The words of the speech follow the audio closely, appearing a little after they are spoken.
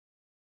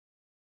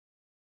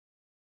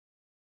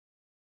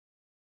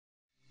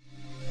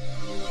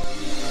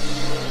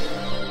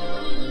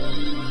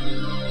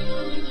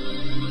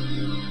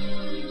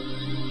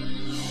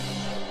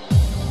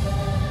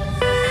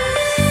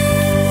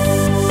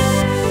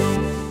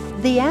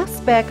The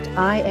Aspect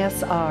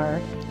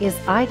ISR is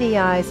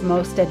IDI's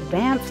most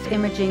advanced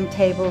imaging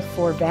table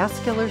for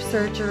vascular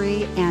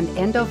surgery and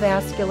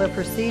endovascular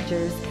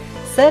procedures,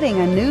 setting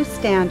a new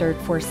standard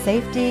for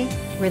safety,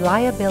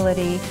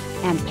 reliability,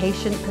 and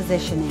patient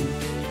positioning.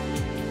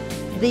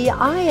 The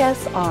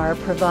ISR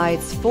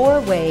provides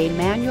 4-way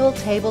manual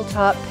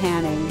tabletop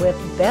panning with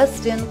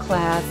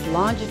best-in-class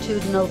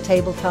longitudinal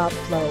tabletop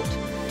float,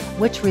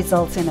 which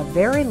results in a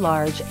very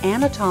large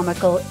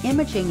anatomical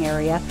imaging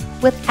area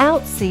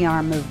without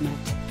C-arm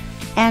movement,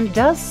 and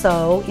does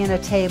so in a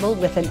table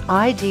with an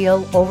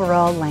ideal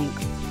overall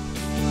length.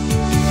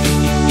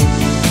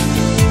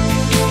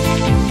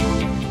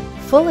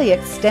 Fully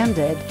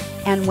extended,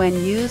 and when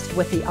used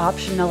with the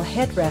optional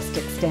headrest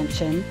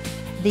extension,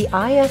 the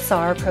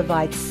ISR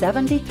provides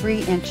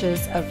 73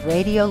 inches of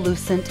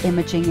radiolucent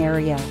imaging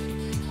area.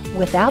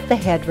 Without the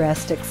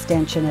headrest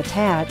extension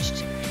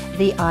attached,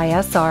 the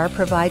ISR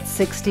provides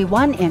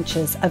 61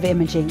 inches of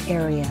imaging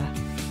area.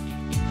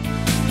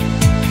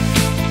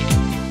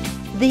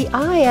 The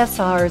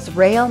ISR's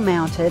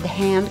rail-mounted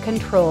hand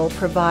control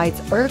provides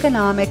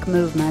ergonomic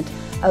movement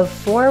of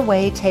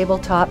 4-way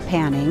tabletop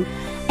panning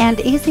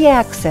and easy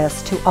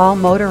access to all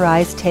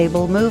motorized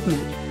table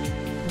movement.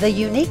 The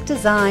unique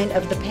design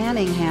of the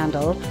panning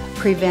handle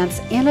prevents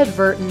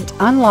inadvertent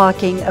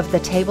unlocking of the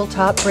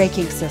tabletop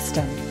braking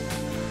system.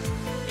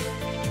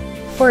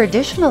 For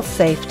additional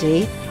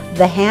safety,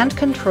 the hand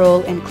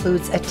control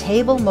includes a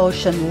table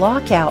motion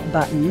lockout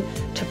button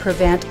to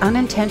prevent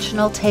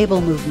unintentional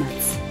table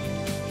movements.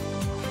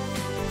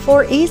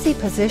 For easy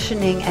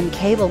positioning and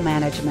cable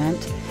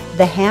management,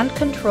 the hand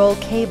control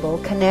cable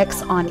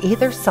connects on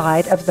either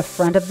side of the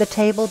front of the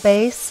table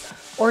base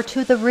or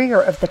to the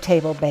rear of the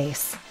table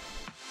base.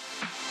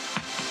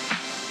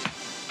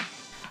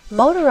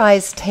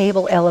 Motorized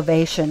table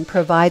elevation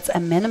provides a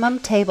minimum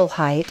table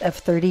height of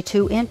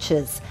 32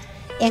 inches,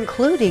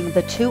 including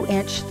the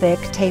 2-inch thick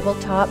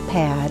tabletop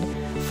pad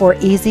for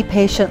easy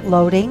patient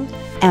loading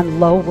and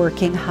low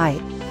working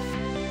height.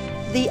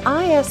 The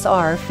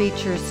ISR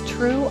features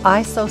true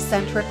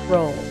isocentric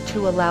roll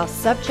to allow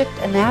subject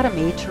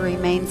anatomy to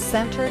remain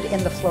centered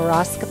in the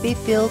fluoroscopy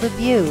field of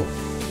view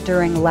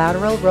during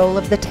lateral roll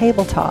of the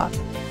tabletop.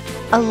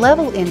 A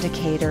level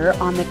indicator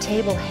on the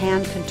table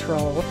hand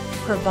control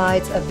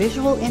provides a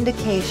visual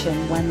indication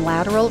when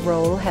lateral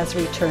roll has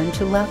returned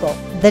to level.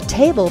 The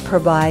table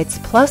provides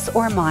plus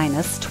or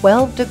minus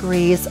 12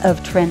 degrees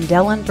of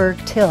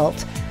Trendelenburg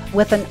tilt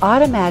with an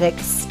automatic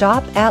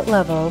stop at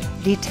level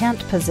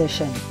detent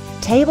position.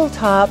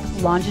 Tabletop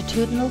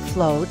longitudinal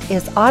float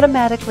is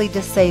automatically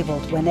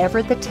disabled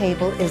whenever the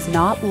table is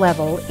not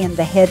level in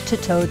the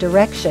head-to-toe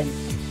direction.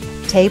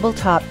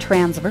 Tabletop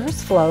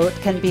transverse float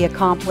can be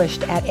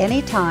accomplished at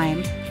any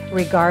time,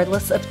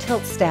 regardless of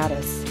tilt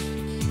status.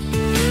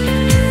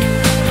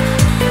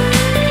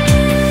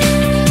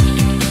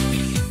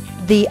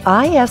 The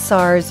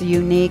ISR's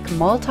unique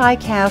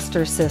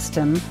multi-caster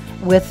system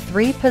with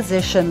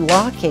 3-position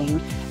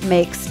locking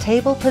makes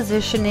table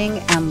positioning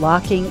and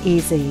locking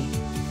easy.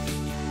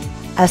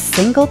 A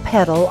single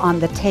pedal on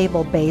the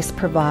table base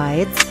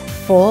provides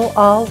full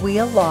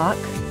all-wheel lock,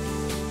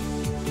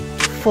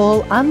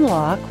 full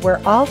unlock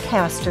where all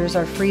casters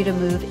are free to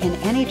move in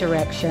any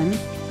direction,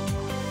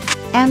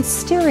 and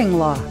steering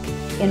lock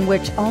in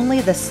which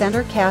only the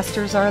center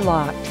casters are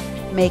locked,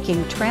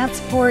 making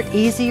transport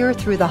easier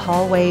through the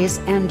hallways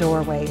and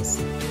doorways.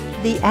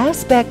 The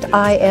Aspect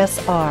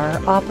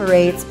ISR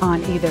operates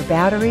on either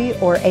battery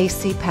or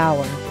AC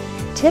power.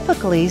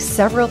 Typically,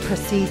 several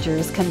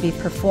procedures can be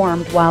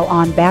performed while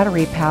on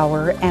battery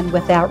power and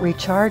without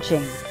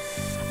recharging.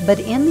 But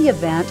in the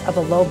event of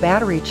a low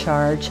battery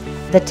charge,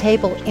 the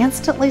table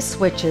instantly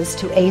switches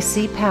to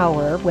AC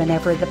power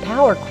whenever the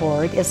power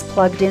cord is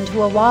plugged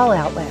into a wall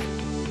outlet.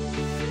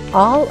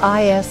 All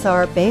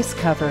ISR base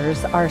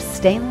covers are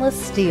stainless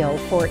steel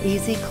for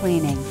easy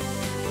cleaning.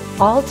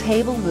 All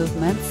table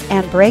movements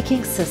and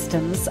braking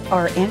systems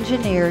are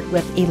engineered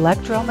with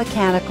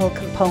electromechanical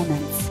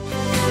components.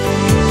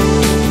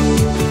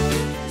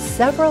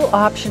 Several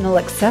optional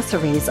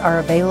accessories are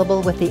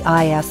available with the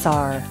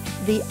ISR.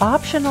 The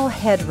optional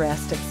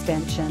headrest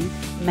extension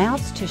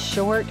mounts to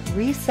short,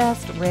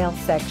 recessed rail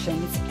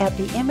sections at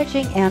the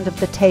imaging end of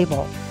the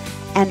table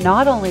and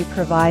not only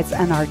provides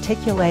an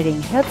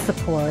articulating head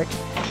support,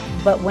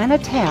 but when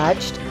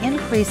attached,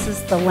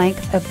 increases the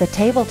length of the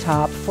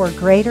tabletop for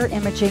greater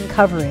imaging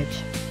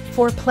coverage.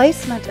 For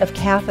placement of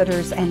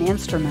catheters and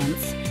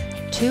instruments,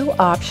 2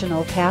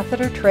 optional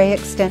catheter tray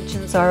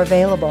extensions are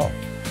available.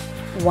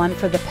 One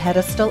for the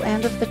pedestal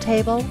end of the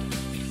table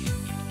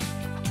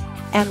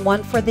and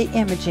one for the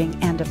imaging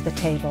end of the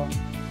table.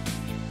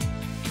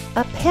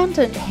 A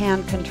pendant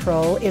hand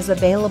control is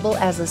available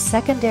as a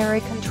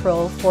secondary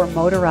control for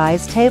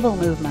motorized table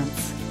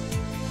movements.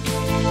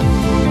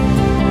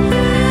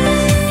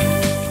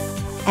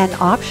 An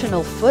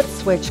optional foot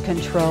switch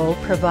control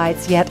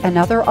provides yet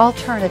another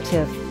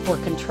alternative for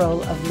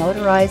control of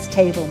motorized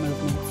table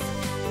movements.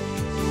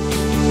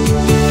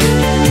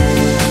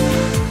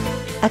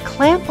 A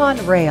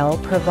clamp-on rail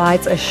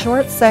provides a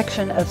short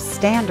section of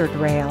standard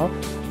rail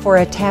for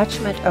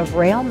attachment of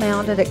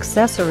rail-mounted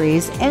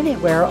accessories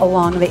anywhere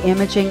along the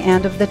imaging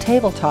end of the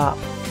tabletop.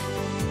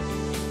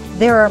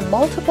 There are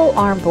multiple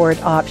armboard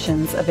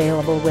options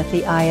available with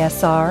the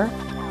ISR,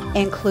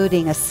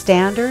 including a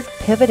standard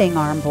pivoting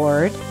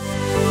armboard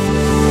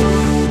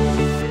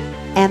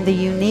and the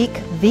unique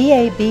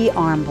VAB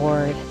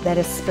armboard that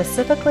is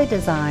specifically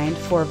designed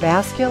for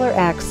vascular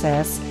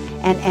access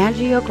and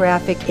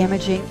angiographic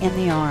imaging in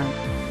the arm.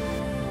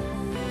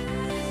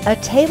 A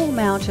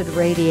table-mounted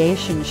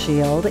radiation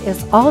shield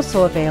is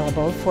also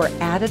available for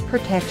added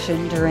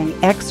protection during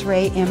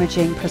X-ray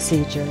imaging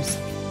procedures.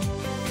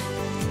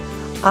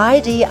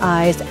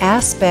 IDI's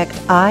Aspect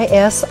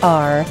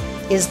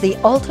ISR is the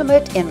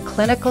ultimate in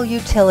clinical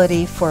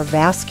utility for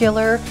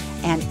vascular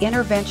and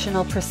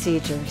interventional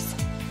procedures.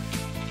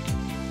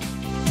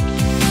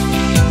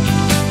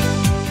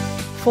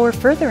 For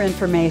further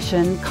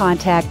information,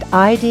 contact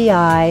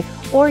IDI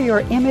or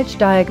your image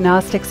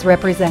diagnostics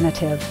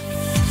representative.